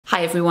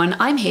Hi everyone,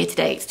 I'm here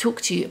today to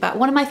talk to you about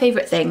one of my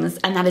favourite things,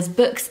 and that is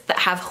books that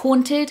have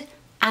haunted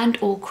and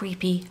or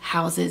creepy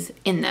houses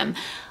in them.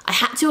 I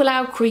had to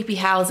allow creepy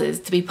houses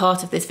to be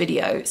part of this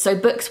video, so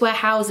books where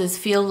houses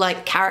feel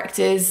like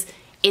characters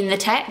in the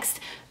text,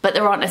 but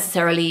there aren't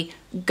necessarily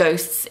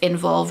ghosts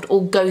involved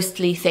or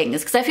ghostly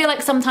things. Because I feel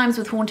like sometimes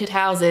with haunted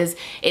houses,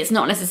 it's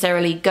not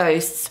necessarily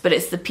ghosts, but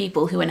it's the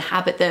people who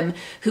inhabit them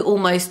who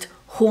almost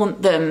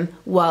haunt them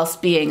whilst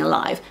being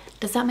alive.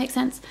 Does that make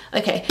sense?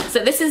 Okay,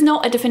 so this is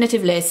not a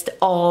definitive list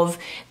of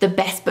the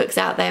best books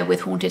out there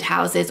with haunted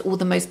houses or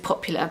the most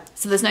popular.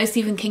 So there's no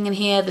Stephen King in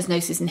here, there's no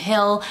Susan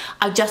Hill.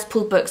 I've just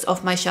pulled books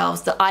off my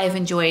shelves that I have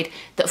enjoyed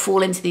that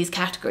fall into these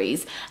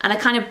categories. And I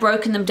kind of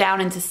broken them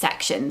down into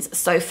sections.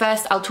 So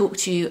first I'll talk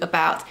to you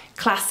about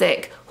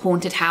classic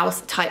haunted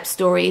house type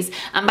stories.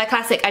 And by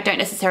classic, I don't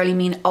necessarily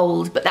mean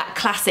old, but that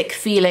classic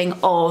feeling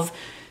of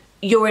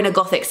you're in a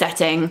Gothic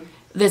setting,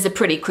 there's a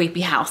pretty creepy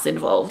house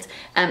involved.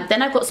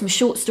 Then I've got some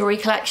short story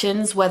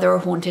collections where there are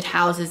haunted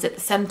houses at the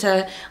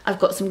centre. I've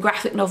got some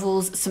graphic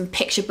novels, some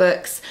picture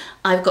books.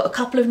 I've got a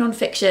couple of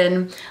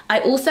non-fiction. I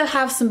also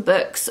have some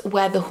books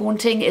where the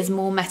haunting is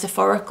more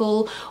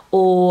metaphorical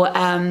or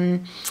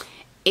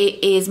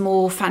it is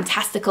more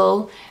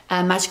fantastical,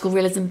 magical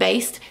realism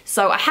based.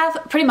 So I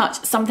have pretty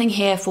much something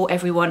here for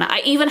everyone. I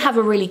even have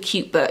a really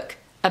cute book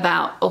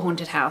about a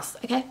haunted house,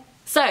 okay?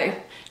 So,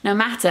 no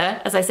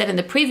matter, as I said in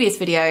the previous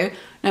video,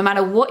 no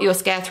matter what your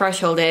scare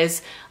threshold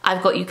is,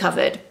 I've got you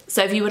covered.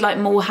 So if you would like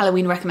more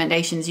Halloween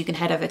recommendations, you can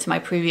head over to my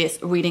previous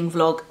reading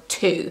vlog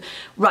too.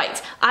 Right,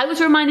 I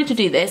was reminded to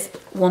do this,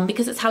 one,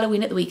 because it's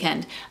Halloween at the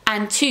weekend,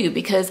 and two,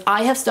 because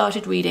I have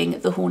started reading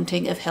The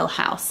Haunting of Hill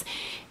House.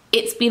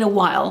 It's been a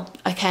while,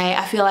 okay?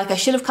 I feel like I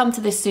should have come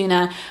to this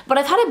sooner, but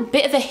I've had a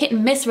bit of a hit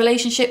and miss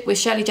relationship with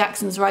Shirley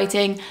Jackson's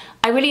writing.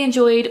 I really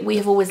enjoyed We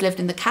Have Always Lived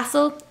in the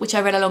Castle, which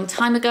I read a long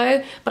time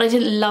ago, but I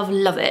didn't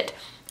love it.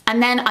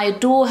 And then I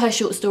adore her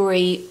short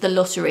story, The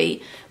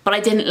Lottery, but I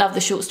didn't love the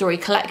short story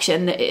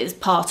collection that it is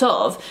part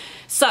of.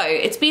 So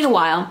it's been a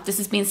while. This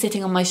has been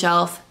sitting on my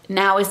shelf.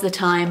 Now is the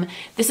time.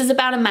 This is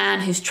about a man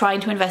who's trying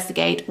to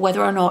investigate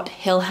whether or not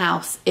Hill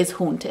House is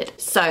haunted.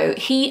 So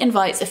he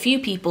invites a few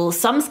people,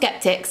 some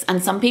skeptics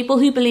and some people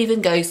who believe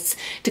in ghosts,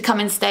 to come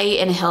and stay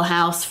in Hill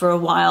House for a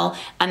while,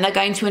 and they're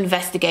going to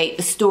investigate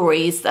the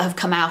stories that have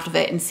come out of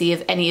it and see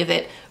if any of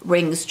it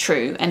rings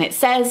true. And it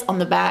says on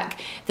the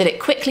back that it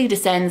quickly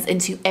descends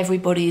into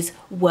everybody's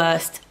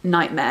worst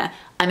nightmare.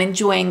 I'm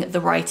enjoying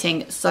the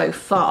writing so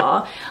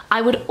far.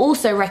 I would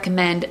also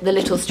recommend The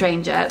Little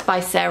Stranger by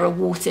Sarah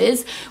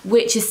Waters,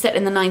 which is set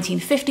in the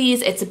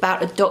 1950s. It's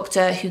about a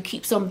doctor who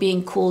keeps on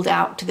being called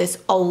out to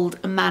this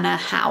old manor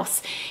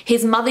house.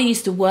 His mother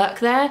used to work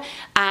there,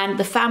 and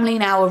the family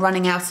now are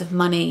running out of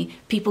money.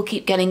 People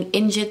keep getting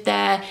injured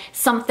there.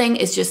 Something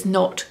is just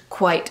not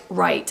quite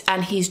right,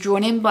 and he's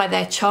drawn in by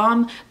their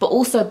charm, but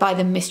also by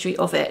the mystery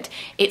of it.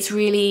 It's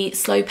really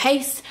slow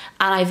paced,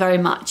 and I very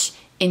much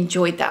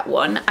enjoyed that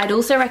one. I'd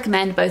also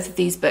recommend both of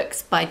these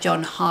books by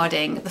John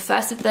Harding. The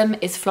first of them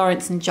is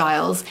Florence and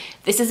Giles.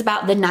 This is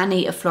about the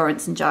nanny of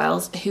Florence and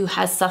Giles, who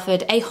has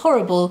suffered a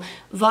horrible,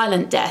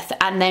 violent death,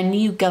 and their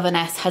new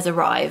governess has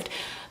arrived.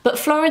 But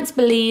Florence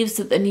believes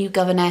that the new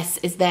governess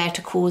is there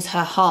to cause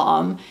her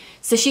harm,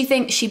 so she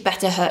thinks she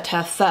better hurt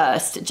her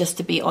first just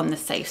to be on the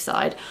safe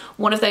side.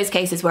 One of those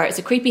cases where it's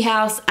a creepy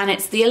house and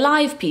it's the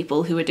alive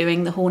people who are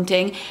doing the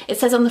haunting. It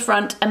says on the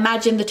front,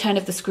 "Imagine the turn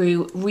of the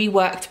screw,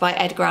 reworked by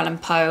Edgar Allan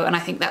Poe," and I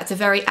think that's a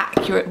very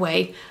accurate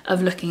way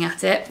of looking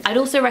at it. I'd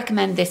also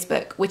recommend this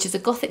book, which is a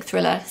Gothic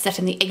thriller set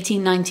in the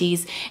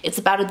 1890s. It's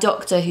about a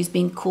doctor who's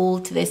been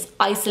called to this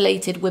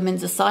isolated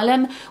women's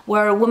asylum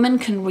where a woman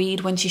can read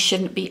when she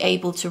shouldn't be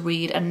able to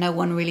read, and no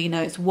one really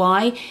knows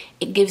why.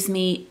 It gives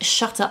me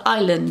Shutter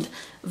Island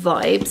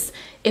vibes.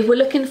 If we're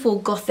looking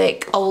for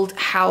Gothic old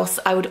house,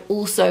 I would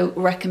also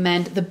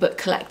recommend The Book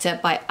Collector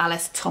by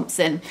Alice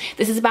Thompson.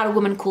 This is about a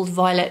woman called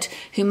Violet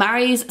who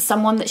marries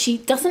someone that she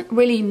doesn't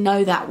really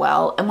know that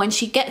well, and when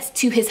she gets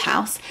to his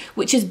house,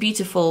 which is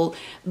beautiful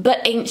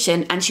but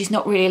ancient and she's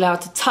not really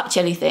allowed to touch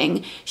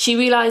anything, she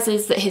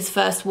realizes that his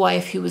first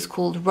wife, who was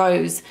called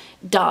Rose,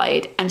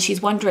 died, and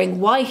she's wondering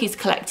why he's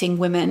collecting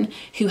women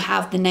who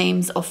have the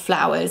names of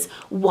flowers,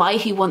 why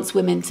he wants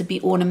women to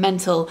be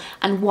ornamental,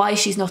 and why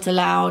she's not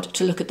allowed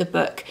to look at the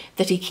book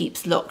that he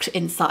keeps locked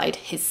inside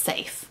his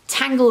safe.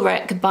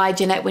 Tanglewreck by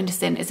Jeanette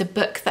Winterson is a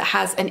book that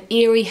has an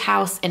eerie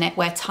house in it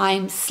where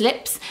time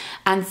slips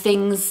and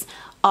things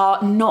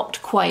are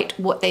not quite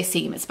what they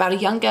seem. It's about a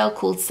young girl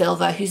called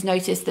Silvia who's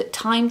noticed that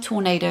time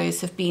tornadoes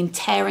have been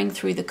tearing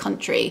through the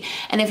country,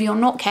 and if you're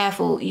not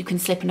careful, you can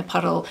slip in a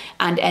puddle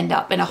and end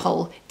up in a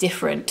whole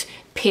different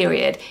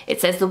period. It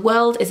says the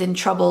world is in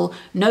trouble,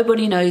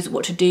 nobody knows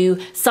what to do,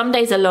 some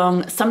days are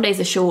long, some days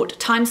are short,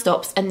 time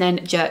stops and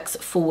then jerks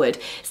forward.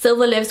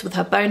 Silvia lives with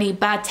her bony,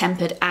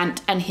 bad-tempered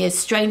aunt and hears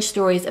strange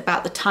stories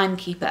about the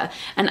timekeeper,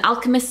 an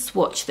alchemist's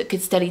watch that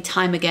could steady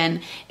time again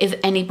if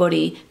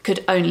anybody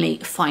could only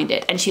find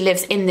it. And she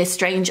lives in this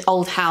strange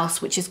old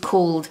house which is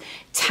called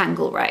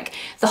Tanglewreck.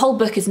 The whole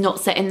book is not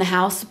set in the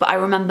house, but I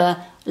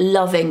remember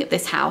loving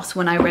this house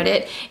when I read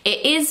it.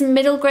 It is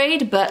middle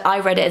grade, but I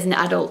read it as an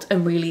adult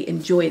and really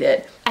enjoyed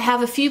it. I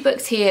have a few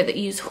books here that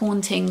use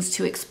hauntings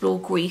to explore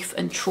grief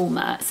and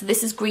trauma. So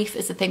this is Grief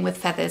is a Thing with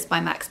Feathers by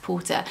Max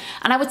Porter.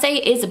 And I would say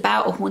it is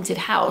about a haunted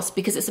house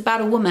because it's about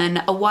a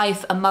woman, a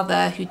wife, a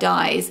mother who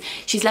dies.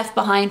 She's left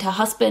behind her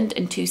husband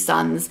and 2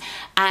 sons,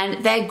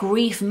 and their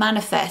grief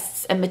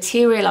manifests and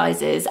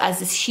materializes as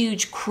this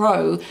huge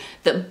crow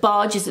that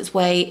barges its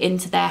way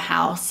into their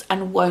house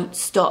and won't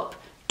stop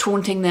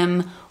taunting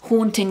them,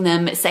 haunting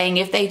them, saying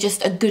if they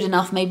just are good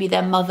enough, maybe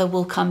their mother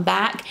will come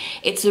back.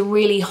 It's a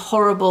really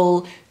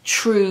horrible,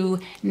 true,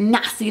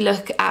 nasty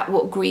look at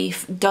what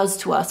grief does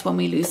to us when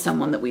we lose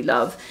someone that we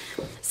love.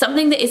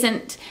 Something that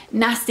isn't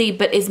nasty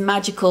but is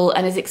magical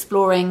and is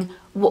exploring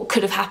what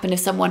could have happened if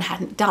someone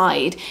hadn't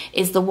died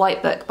is The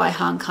White Book by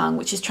Kang,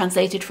 which is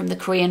translated from the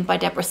Korean by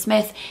Deborah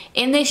Smith.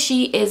 In this,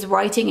 she is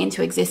writing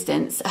into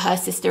existence her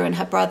sister and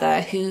her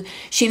brother, who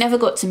she never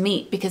got to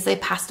meet because they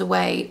passed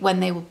away when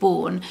they were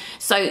born.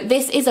 So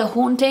this is a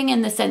haunting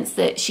in the sense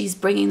that she's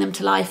bringing them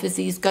to life as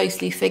these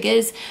ghostly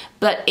figures,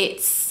 but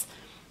it's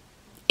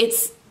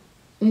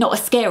not a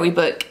scary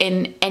book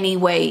in any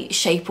way,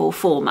 shape or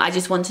form. I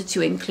just wanted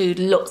to include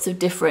lots of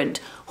different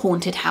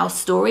haunted house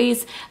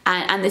stories,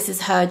 and this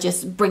is her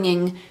just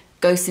bringing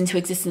ghosts into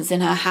existence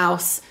in her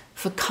house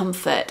for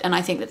comfort, and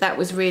I think that that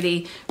was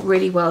really,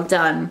 really well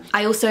done.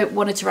 I also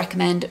wanted to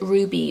recommend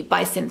Ruby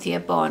by Cynthia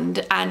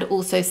Bond and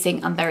also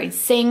Sing Unburied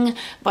Sing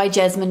by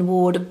Jesmyn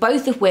Ward,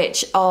 both of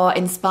which are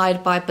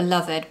inspired by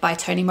Beloved by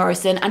Toni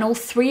Morrison, and all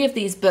 3 of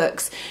these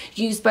books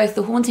use both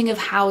the haunting of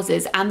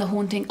houses and the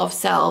haunting of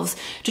selves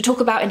to talk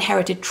about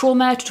inherited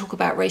trauma, to talk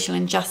about racial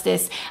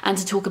injustice, and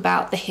to talk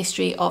about the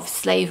history of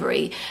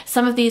slavery.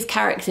 Some of these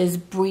characters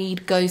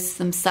breed ghosts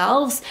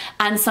themselves,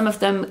 and some of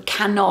them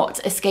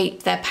cannot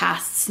escape their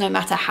pasts, no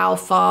matter how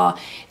far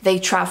they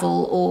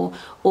travel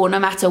or no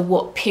matter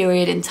what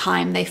period in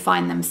time they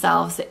find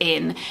themselves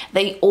in.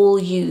 They all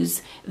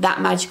use that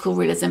magical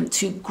realism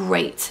to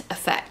great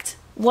effect.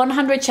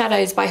 100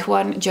 Shadows by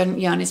Hwang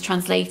Jungeun is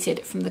translated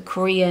from the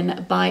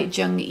Korean by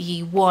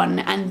Jung-Yi-won,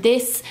 and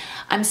this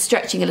I'm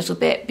stretching a little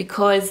bit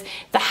because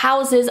the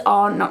houses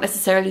are not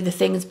necessarily the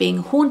things being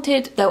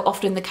haunted, though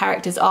often the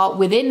characters are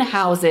within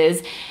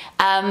houses.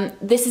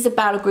 This is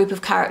about a group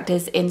of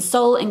characters in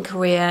Seoul in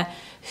Korea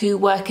who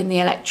work in the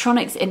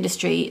electronics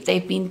industry.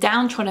 They've been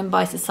downtrodden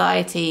by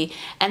society,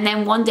 and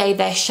then one day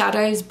their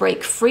shadows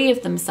break free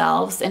of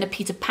themselves in a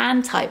Peter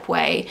Pan type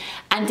way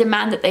and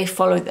demand that they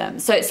follow them.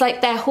 So it's like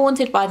they're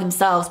haunted by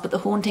themselves, but the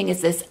haunting is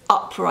this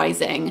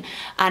uprising.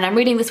 And I'm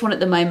reading this one at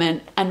the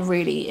moment and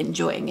really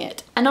enjoying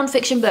it. A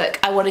non-fiction book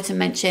I wanted to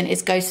mention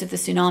is Ghosts of the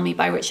Tsunami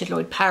by Richard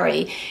Lloyd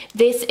Parry.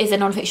 This is a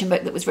non-fiction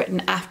book that was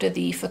written after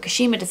the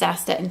Fukushima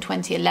disaster in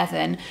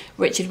 2011.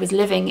 Richard was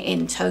living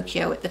in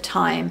Tokyo at the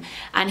time,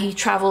 and he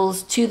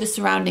travels to the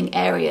surrounding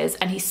areas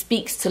and he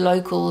speaks to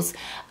locals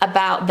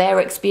about their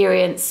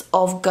experience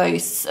of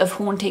ghosts, of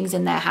hauntings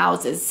in their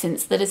houses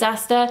since the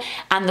disaster,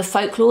 and the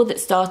folklore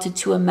that started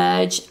to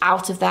emerge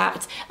out of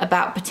that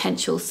about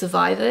potential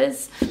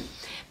survivors.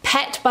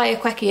 Pet by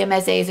Akwaeke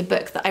Emezi is a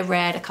book that I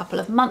read a couple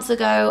of months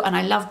ago and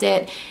I loved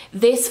it.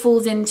 This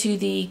falls into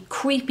the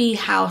creepy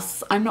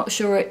house. I'm not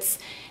sure it's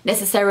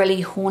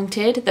necessarily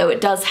haunted, though it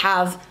does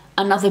have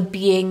another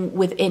being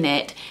within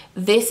it.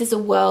 This is a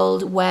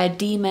world where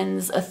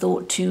demons are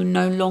thought to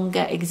no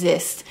longer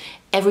exist.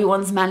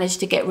 Everyone's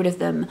managed to get rid of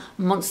them.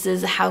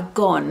 Monsters have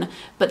gone.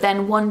 But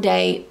then one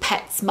day,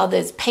 Pet's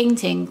mother's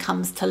painting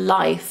comes to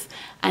life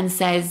and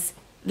says,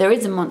 there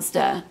is a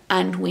monster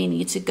and we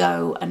need to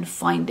go and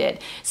find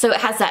it. So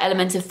it has that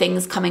element of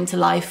things coming to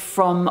life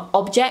from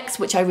objects,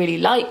 which I really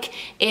like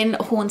in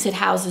haunted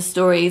houses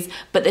stories,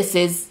 but this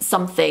is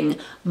something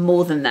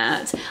more than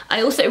that.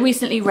 I also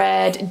recently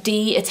read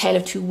D, A Tale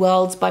of Two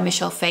Worlds by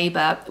Michel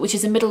Faber, which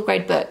is a middle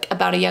grade book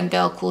about a young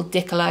girl called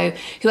Diccolo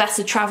who has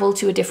to travel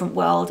to a different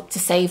world to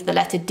save the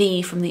letter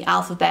D from the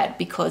alphabet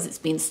because it's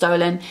been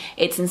stolen.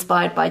 It's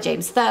inspired by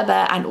James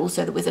Thurber and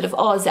also The Wizard of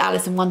Oz,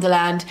 Alice in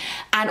Wonderland,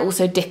 and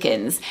also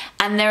Dickens.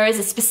 And there is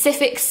a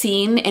specific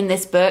scene in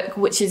this book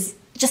which is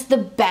just the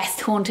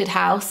best haunted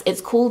house.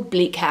 It's called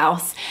Bleak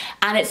House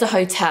and it's a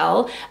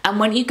hotel, and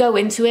when you go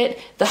into it,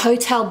 the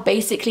hotel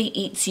basically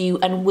eats you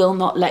and will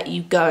not let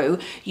you go.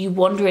 You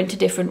wander into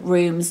different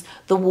rooms,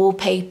 the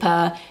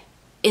wallpaper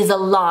is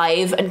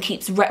alive and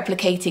keeps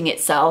replicating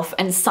itself,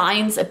 and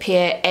signs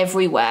appear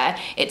everywhere.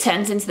 It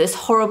turns into this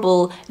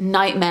horrible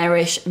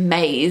nightmarish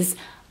maze.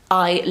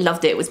 I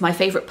loved it. It was my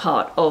favorite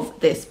part of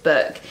this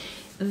book.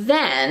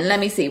 Then, let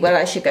me see where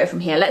I should go from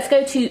here. Let's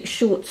go to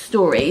short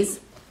stories.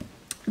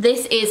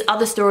 This is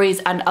Other Stories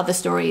and Other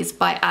Stories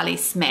by Ali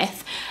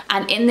Smith.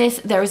 And in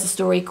this, there is a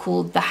story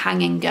called The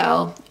Hanging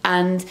Girl.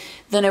 And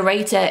the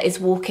narrator is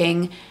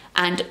walking,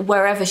 and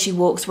wherever she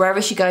walks,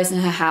 wherever she goes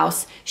in her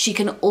house, she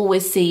can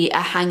always see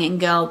a hanging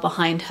girl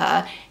behind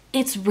her.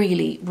 It's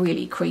really,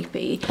 really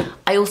creepy.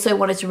 I also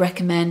wanted to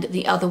recommend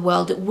The Other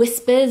World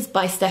Whispers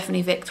by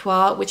Stephanie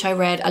Victoire, which I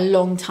read a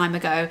long time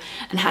ago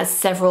and has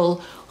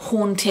several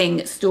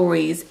haunting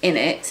stories in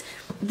it.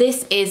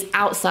 This is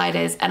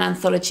Outsiders, an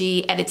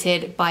anthology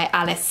edited by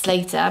Alice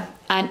Slater.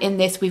 And in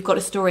this, we've got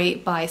a story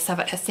by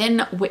Savat Hassin,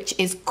 which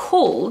is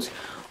called,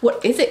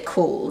 what is it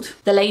called?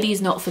 The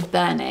Lady's Not for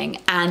Burning.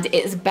 And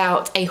it's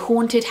about a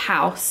haunted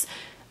house,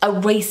 a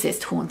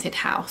racist haunted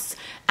house.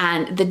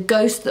 And the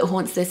ghost that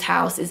haunts this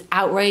house is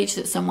outraged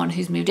at someone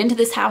who's moved into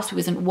this house who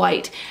isn't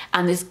white.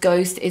 And this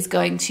ghost is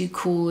going to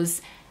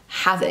cause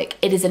havoc.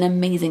 It is an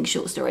amazing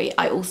short story.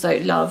 I also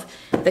love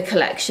the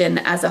collection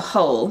as a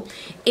whole.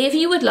 If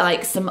you would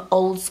like some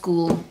old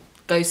school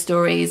ghost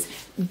stories,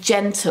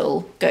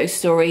 gentle ghost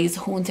stories,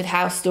 haunted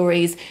house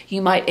stories,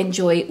 you might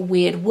enjoy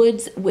Weird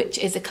Woods, which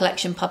is a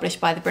collection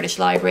published by the British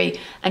Library,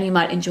 and you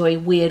might enjoy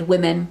Weird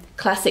Women,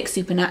 classic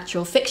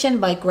supernatural fiction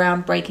by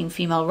groundbreaking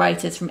female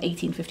writers from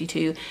 1852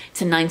 to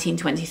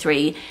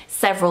 1923.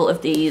 Several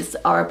of these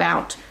are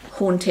about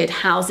haunted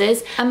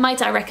houses. And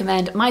might I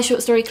recommend my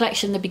short story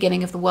collection, The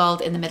Beginning of the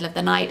World in the Middle of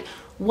the Night.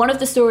 One of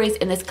the stories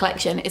in this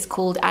collection is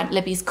called Aunt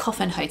Libby's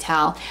Coffin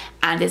Hotel,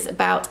 and is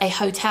about a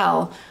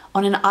hotel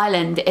on an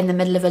island in the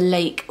middle of a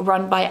lake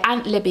run by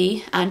Aunt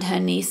Libby and her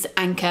niece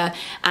Anka,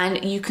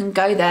 and you can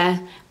go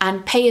there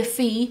and pay a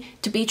fee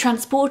to be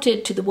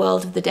transported to the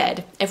world of the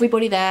dead.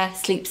 Everybody there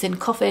sleeps in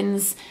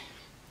coffins.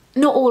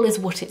 Not all is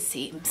what it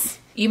seems.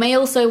 You may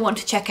also want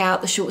to check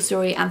out the short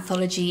story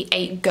anthology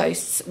 8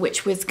 Ghosts,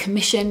 which was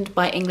commissioned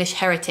by English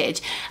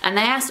Heritage, and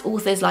they asked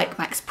authors like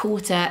Max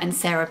Porter and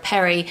Sarah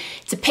Parry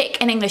to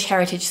pick an English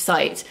Heritage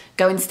site,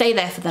 go and stay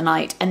there for the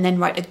night, and then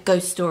write a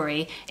ghost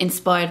story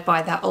inspired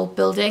by that old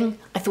building.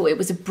 I thought it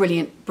was a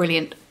brilliant,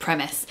 brilliant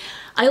premise.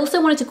 I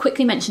also wanted to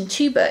quickly mention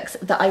 2 books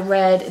that I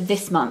read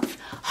this month,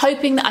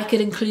 hoping that I could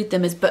include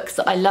them as books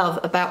that I love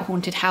about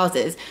haunted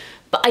houses.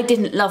 But I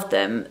didn't love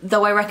them,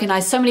 though I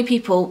recognise so many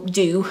people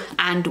do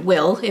and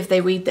will if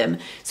they read them.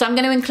 So I'm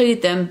going to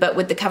include them, but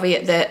with the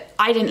caveat that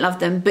I didn't love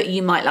them, but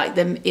you might like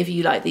them if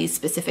you like these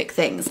specific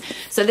things.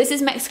 So this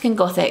is Mexican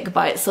Gothic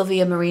by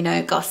Silvia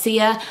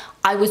Moreno-Garcia.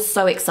 I was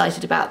so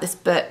excited about this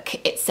book.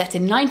 It's set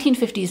in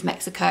 1950s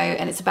Mexico,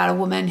 and it's about a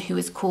woman who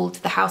is called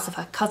to the house of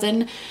her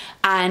cousin,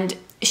 and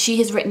she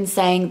has written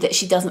saying that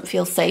she doesn't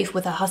feel safe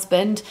with her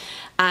husband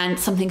and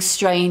something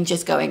strange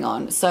is going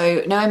on.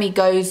 So Naomi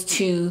goes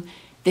to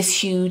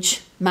this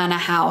huge manor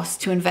house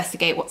to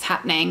investigate what's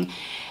happening.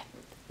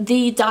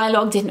 The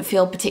dialogue didn't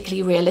feel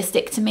particularly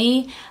realistic to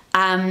me,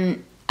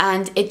 and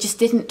it just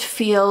didn't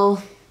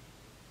feel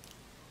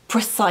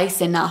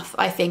precise enough,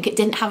 I think. It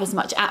didn't have as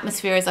much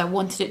atmosphere as I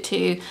wanted it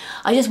to.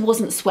 I just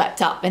wasn't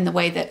swept up in the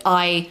way that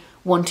I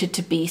wanted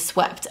to be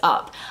swept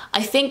up.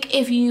 I think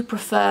if you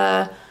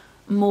prefer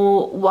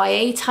more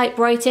YA type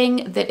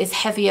writing that is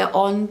heavier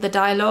on the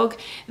dialogue,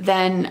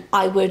 then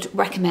I would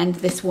recommend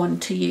this one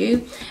to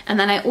you. And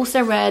then I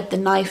also read The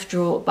Knife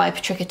Drawer by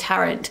Padrika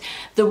Tarrant.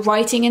 The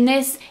writing in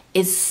this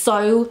is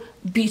so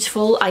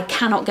beautiful. I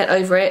cannot get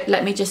over it.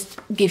 Let me just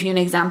give you an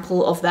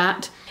example of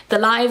that. The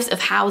lives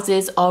of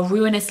houses are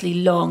ruinously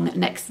long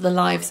next to the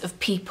lives of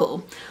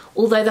people.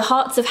 Although the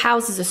hearts of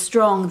houses are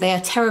strong, they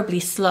are terribly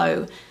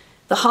slow.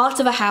 The heart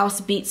of a house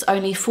beats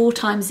only 4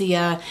 times a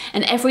year,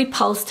 and every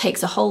pulse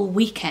takes a whole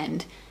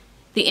weekend.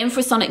 The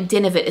infrasonic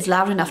din of it is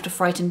loud enough to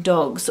frighten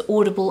dogs,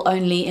 audible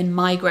only in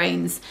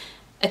migraines.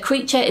 A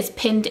creature is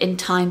pinned in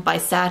time by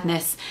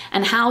sadness,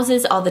 and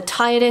houses are the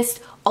tiredest,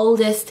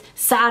 oldest,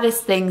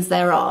 saddest things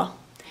there are.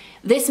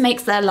 This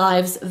makes their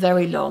lives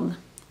very long.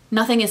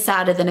 Nothing is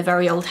sadder than a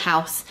very old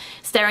house,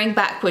 staring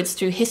backwards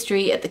through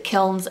history at the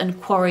kilns and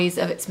quarries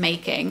of its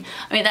making.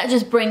 I mean, that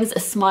just brings a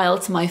smile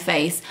to my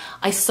face.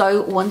 I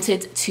so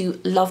wanted to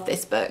love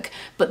this book,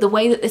 but the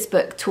way that this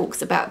book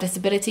talks about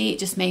disability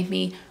just made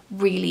me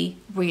really,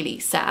 really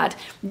sad.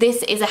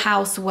 This is a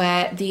house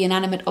where the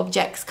inanimate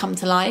objects come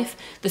to life,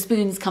 the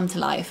spoons come to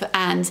life,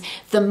 and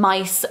the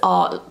mice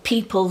are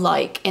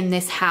people-like in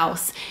this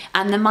house.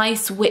 And the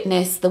mice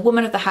witness the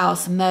woman of the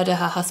house murder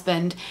her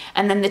husband,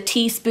 and then the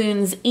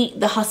teaspoons eat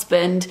the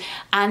husband,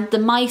 and the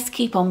mice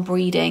keep on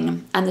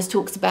breeding. And this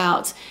talks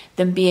about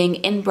them being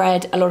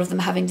inbred, a lot of them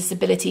having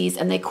disabilities,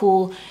 and they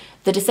call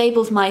the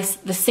disabled mice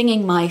the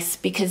singing mice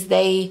because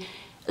they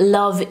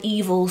love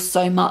evil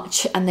so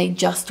much and they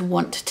just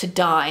want to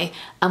die.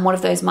 And one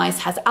of those mice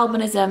has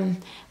albinism,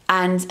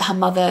 and her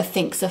mother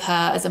thinks of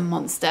her as a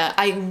monster.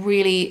 I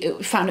really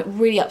found it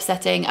really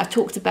upsetting. I've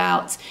talked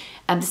about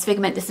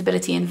disfigurement,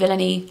 disability and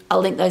villainy.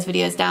 I'll link those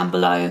videos down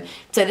below.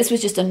 So this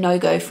was just a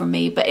no-go from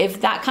me. But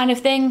if that kind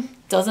of thing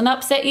doesn't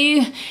upset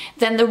you,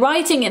 then the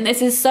writing in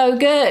this is so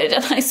good.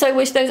 And I so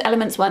wish those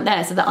elements weren't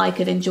there so that I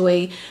could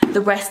enjoy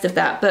the rest of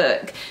that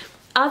book.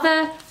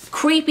 Other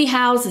creepy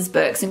houses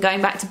books, and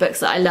going back to books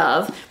that I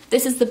love,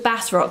 this is The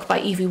Bass Rock by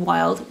Evie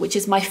Wilde, which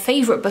is my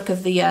favourite book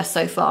of the year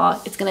so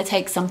far. It's going to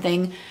take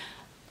something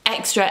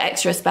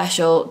extra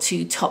special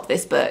to top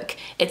this book.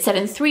 It's set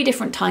in 3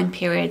 different time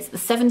periods: the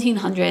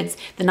 1700s,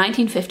 the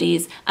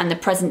 1950s and the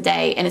present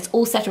day, and it's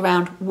all set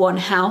around one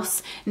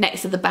house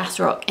next to the Bass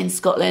Rock in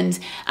Scotland.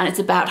 And it's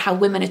about how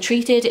women are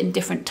treated in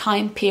different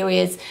time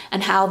periods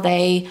and how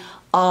they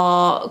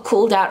are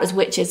called out as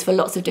witches for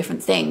lots of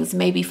different things,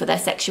 maybe for their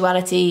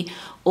sexuality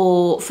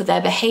or for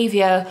their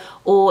behaviour,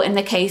 or in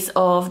the case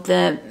of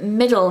the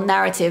middle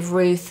narrative,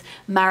 Ruth,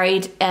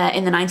 married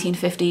in the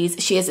 1950s,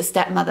 she is a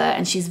stepmother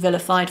and she's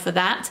vilified for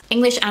that.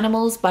 English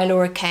Animals by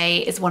Laura Kay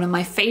is one of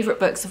my favourite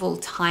books of all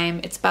time.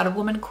 It's about a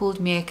woman called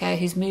Mirka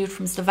who's moved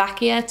from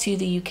Slovakia to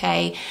the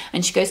UK,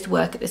 and she goes to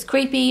work at this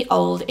creepy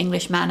old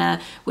English manor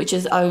which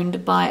is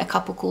owned by a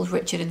couple called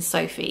Richard and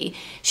Sophie.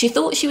 She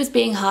thought she was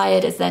being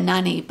hired as their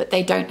nanny, but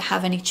they don't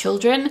have any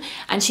children,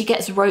 and she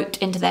gets roped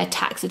into their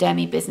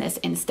taxidermy business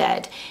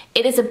instead.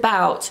 It is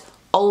about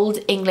old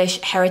English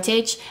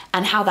heritage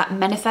and how that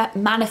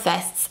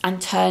manifests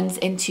and turns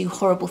into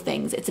horrible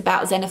things. It's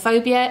about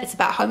xenophobia, it's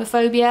about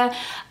homophobia,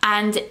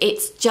 and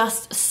it's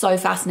just so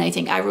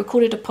fascinating. I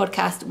recorded a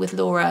podcast with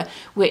Laura,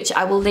 which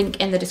I will link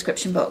in the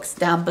description box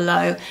down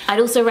below. I'd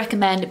also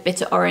recommend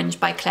Bitter Orange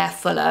by Claire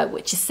Fuller,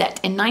 which is set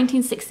in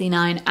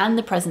 1969 and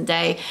the present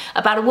day,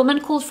 about a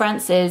woman called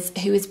Frances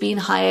who is being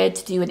hired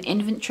to do an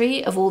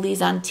inventory of all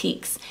these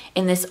antiques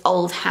in this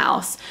old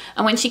house.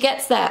 And when she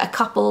gets there, a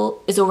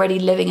couple is already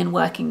living and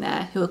working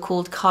there who are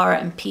called Cara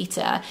and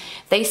Peter.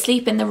 They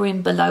sleep in the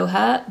room below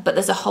her, but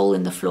there's a hole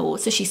in the floor,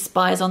 so she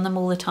spies on them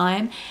all the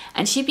time,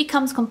 and she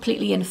becomes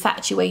completely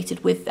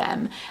infatuated with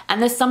them. And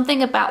there's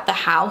something about the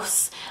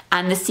house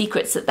and the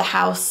secrets that the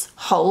house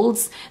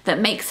holds that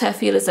makes her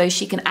feel as though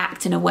she can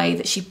act in a way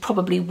that she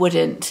probably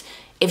wouldn't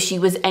if she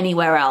was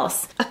anywhere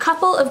else. A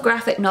couple of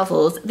graphic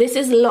novels. This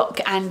is Lock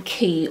and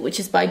Key,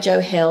 which is by Joe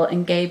Hill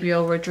and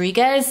Gabriel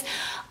Rodriguez.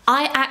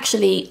 I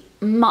actually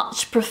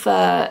much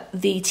prefer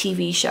the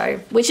TV show,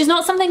 which is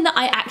not something that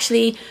I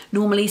actually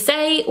normally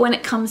say when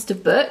it comes to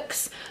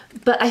books,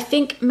 but I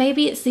think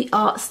maybe it's the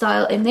art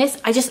style in this.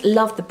 I just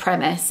love the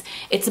premise.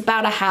 It's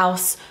about a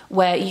house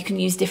where you can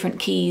use different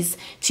keys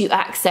to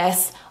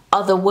access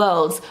other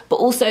worlds, but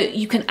also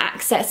you can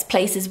access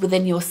places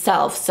within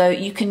yourself. So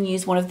you can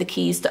use one of the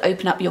keys to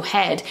open up your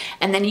head,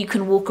 and then you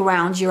can walk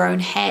around your own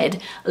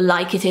head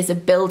like it is a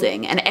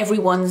building, and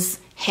everyone's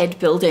head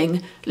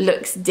building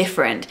looks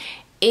different.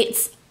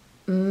 It's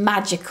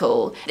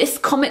magical. This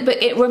comic book,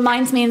 it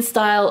reminds me in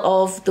style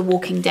of The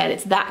Walking Dead.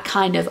 It's that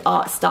kind of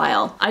art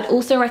style. I'd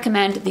also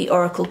recommend The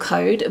Oracle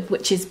Code,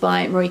 which is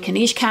by Marieke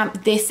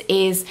Nijkamp. This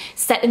is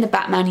set in the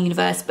Batman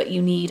universe, but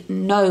you need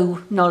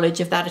no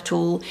knowledge of that at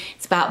all.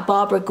 It's about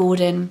Barbara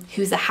Gordon,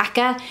 who's a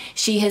hacker.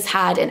 She has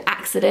had an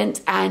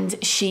accident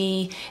and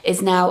she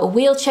is now a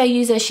wheelchair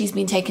user. She's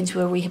been taken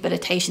to a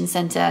rehabilitation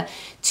center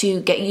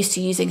to get used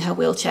to using her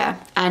wheelchair.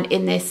 And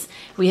in this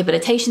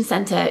rehabilitation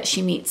center,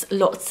 she meets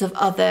lots of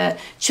other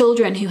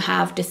children who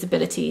have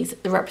disabilities.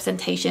 The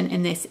representation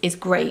in this is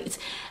great.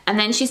 And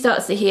then she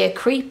starts to hear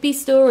creepy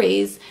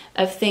stories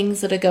of things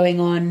that are going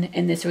on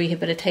in this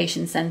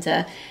rehabilitation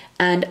center.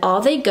 And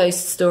are they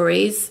ghost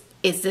stories?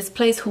 Is this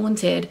place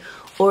haunted?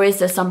 Or is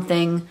there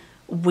something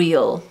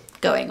real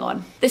going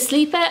on? The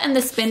Sleeper and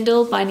the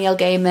Spindle by Neil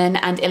Gaiman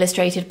and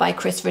illustrated by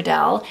Chris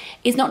Riddell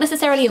is not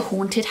necessarily a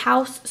haunted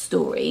house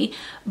story,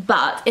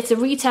 but it's a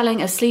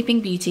retelling of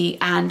Sleeping Beauty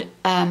and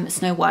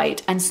Snow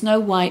White. And Snow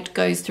White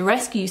goes to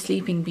rescue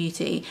Sleeping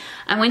Beauty,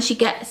 and when she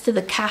gets to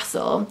the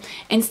castle,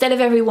 instead of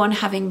everyone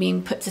having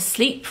been put to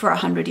sleep for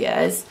 100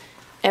 years,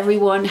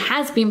 everyone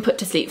has been put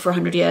to sleep for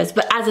 100 years,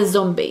 but as a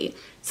zombie.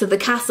 So the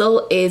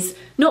castle is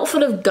not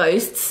full of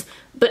ghosts,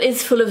 but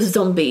is full of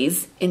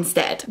zombies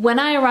instead. When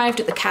I Arrived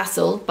at the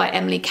Castle by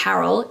Emily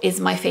Carroll is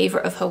my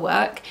favourite of her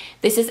work.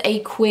 This is a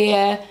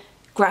queer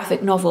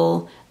graphic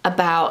novel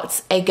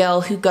about a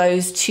girl who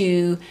goes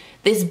to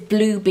this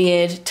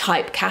Bluebeard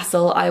type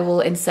castle. I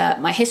will insert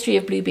my history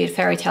of Bluebeard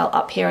fairy tale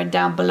up here and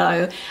down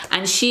below.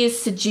 And she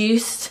is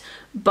seduced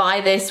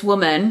by this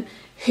woman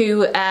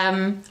who,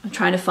 I'm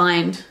trying to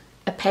find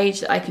a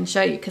page that I can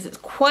show you because it's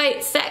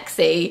quite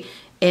sexy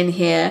in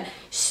here.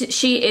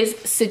 She is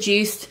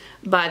seduced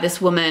by this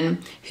woman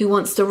who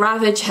wants to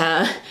ravage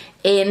her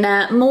in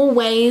more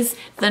ways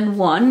than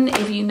one.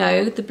 If you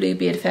know the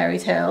Bluebeard fairy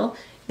tale,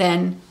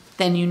 then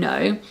you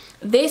know.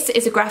 This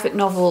is a graphic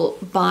novel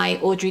by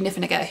Audrey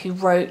Niffenegger, who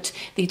wrote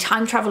The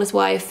Time Traveller's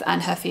Wife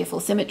and Her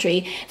Fearful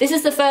Symmetry. This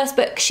is the first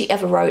book she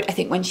ever wrote, I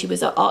think, when she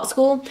was at art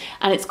school,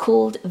 and it's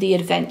called The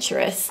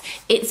Adventuress.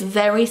 It's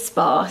very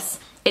sparse.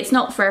 It's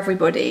not for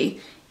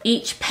everybody.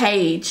 Each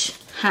page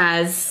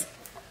has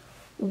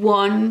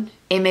one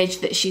image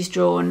that she's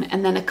drawn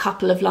and then a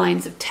couple of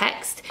lines of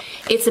text.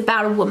 It's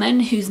about a woman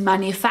who's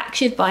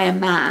manufactured by a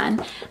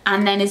man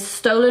and then is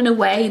stolen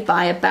away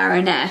by a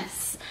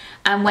baroness.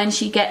 And when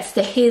she gets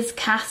to his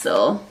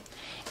castle,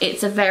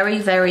 it's a very,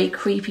 very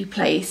creepy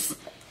place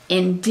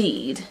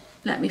indeed.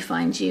 Let me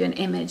find you an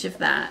image of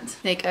that.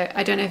 There you go.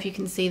 I don't know if you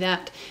can see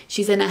that.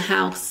 She's in a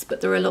house,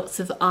 but there are lots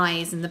of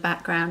eyes in the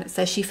background. It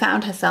says she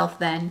found herself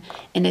then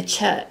in a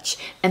church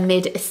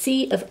amid a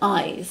sea of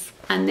eyes,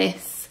 and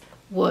this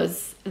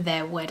was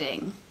their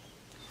wedding.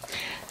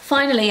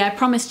 Finally, I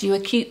promised you a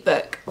cute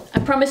book. I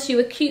promised you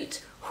a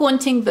cute,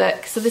 haunting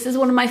book. So this is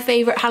one of my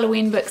favourite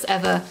Halloween books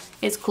ever.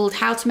 It's called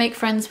How to Make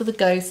Friends with a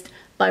Ghost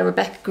by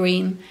Rebecca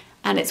Green.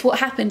 And it's what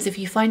happens if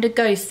you find a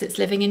ghost that's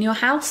living in your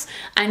house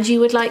and you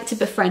would like to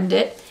befriend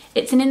it.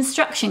 It's an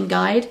instruction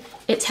guide.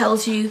 It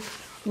tells you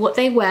what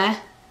they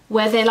wear,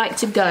 where they like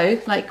to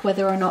go, like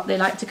whether or not they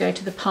like to go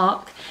to the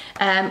park,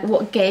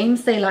 what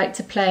games they like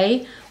to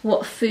play,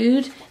 what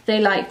food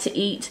they like to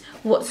eat,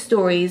 what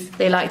stories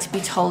they like to be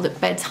told at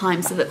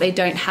bedtime so that they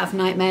don't have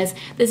nightmares.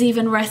 There's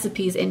even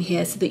recipes in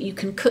here so that you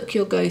can cook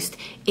your ghost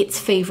its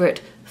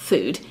favourite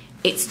food.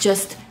 It's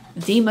just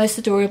the most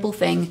adorable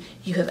thing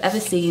you have ever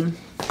seen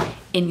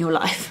in your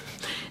life.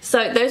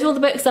 So those are all the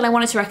books that I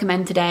wanted to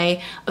recommend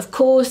today. Of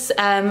course,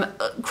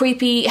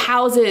 Creepy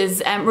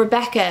Houses,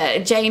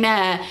 Rebecca, Jane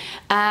Eyre,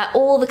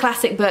 all the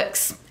classic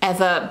books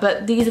ever,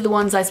 but these are the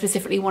ones I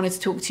specifically wanted to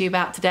talk to you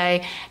about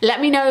today.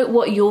 Let me know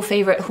what your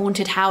favourite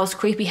haunted house,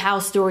 creepy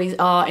house stories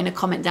are in a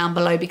comment down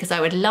below, because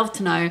I would love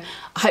to know.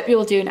 I hope you're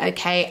all doing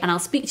okay, and I'll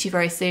speak to you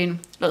very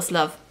soon. Lots of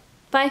love.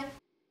 Bye.